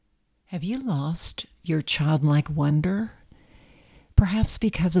Have you lost your childlike wonder? Perhaps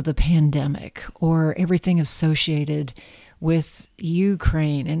because of the pandemic or everything associated with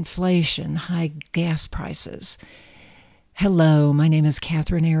Ukraine, inflation, high gas prices. Hello, my name is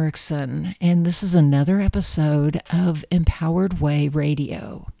Katherine Erickson, and this is another episode of Empowered Way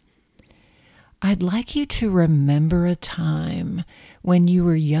Radio. I'd like you to remember a time when you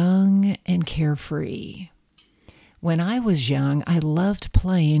were young and carefree. When I was young, I loved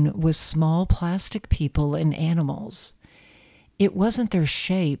playing with small plastic people and animals. It wasn't their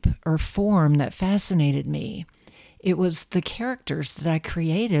shape or form that fascinated me. It was the characters that I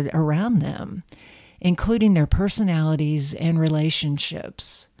created around them, including their personalities and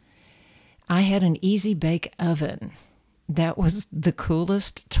relationships. I had an easy bake oven. That was the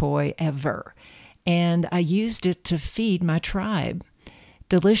coolest toy ever, and I used it to feed my tribe.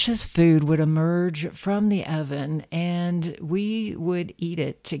 Delicious food would emerge from the oven, and we would eat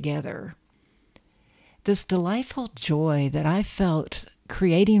it together. This delightful joy that I felt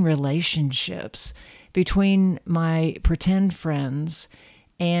creating relationships between my pretend friends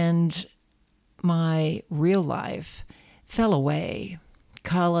and my real life fell away.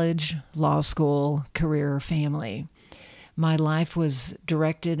 College, law school, career, family. My life was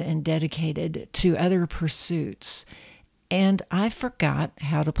directed and dedicated to other pursuits, and I forgot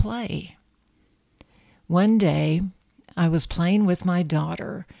how to play. One day, I was playing with my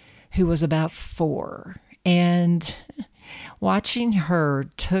daughter, who was about 4, and watching her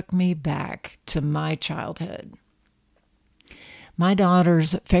took me back to my childhood. My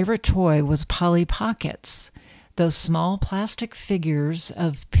daughter's favorite toy was Polly Pockets, those small plastic figures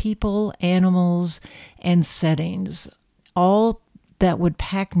of people, animals, and settings, all that would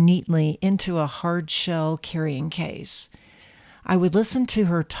pack neatly into a hard shell carrying case. I would listen to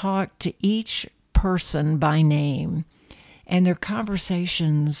her talk to each person by name, and their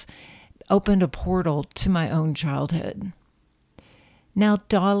conversations opened a portal to my own childhood. Now,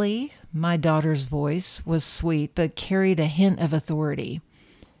 Dolly, my daughter's voice, was sweet but carried a hint of authority.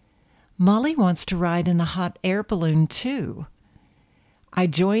 Molly wants to ride in the hot air balloon, too. I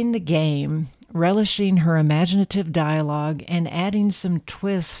joined the game, relishing her imaginative dialogue and adding some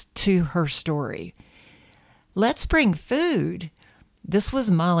twists to her story. Let's bring food. This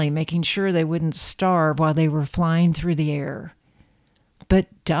was Molly making sure they wouldn't starve while they were flying through the air. But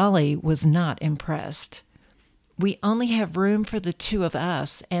Dolly was not impressed. We only have room for the 2 of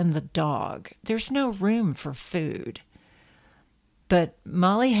us and the dog. There's no room for food. But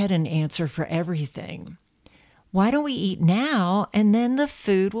Molly had an answer for everything. Why don't we eat now, and then the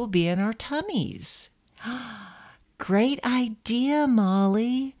food will be in our tummies? Great idea,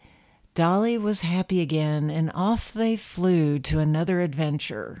 Molly. Dolly was happy again, and off they flew to another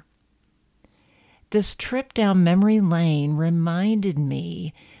adventure. This trip down memory lane reminded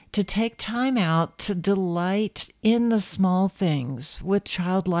me to take time out to delight in the small things with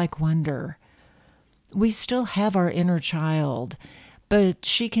childlike wonder. We still have our inner child, but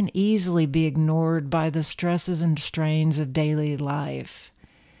she can easily be ignored by the stresses and strains of daily life.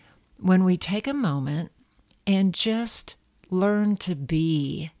 When we take a moment and just learn to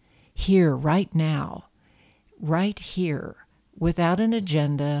be here, right now, right here, without an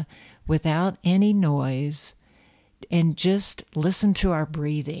agenda, without any noise, and just listen to our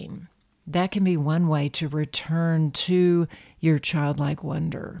breathing, that can be one way to return to your childlike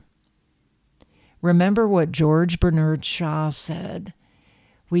wonder. Remember what George Bernard Shaw said,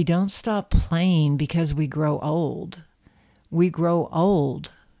 "We don't stop playing because we grow old. We grow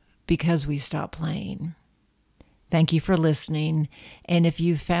old because we stop playing." Thank you for listening, and if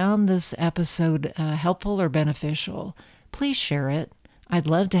you found this episode helpful or beneficial, please share it. I'd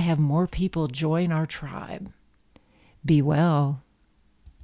love to have more people join our tribe. Be well.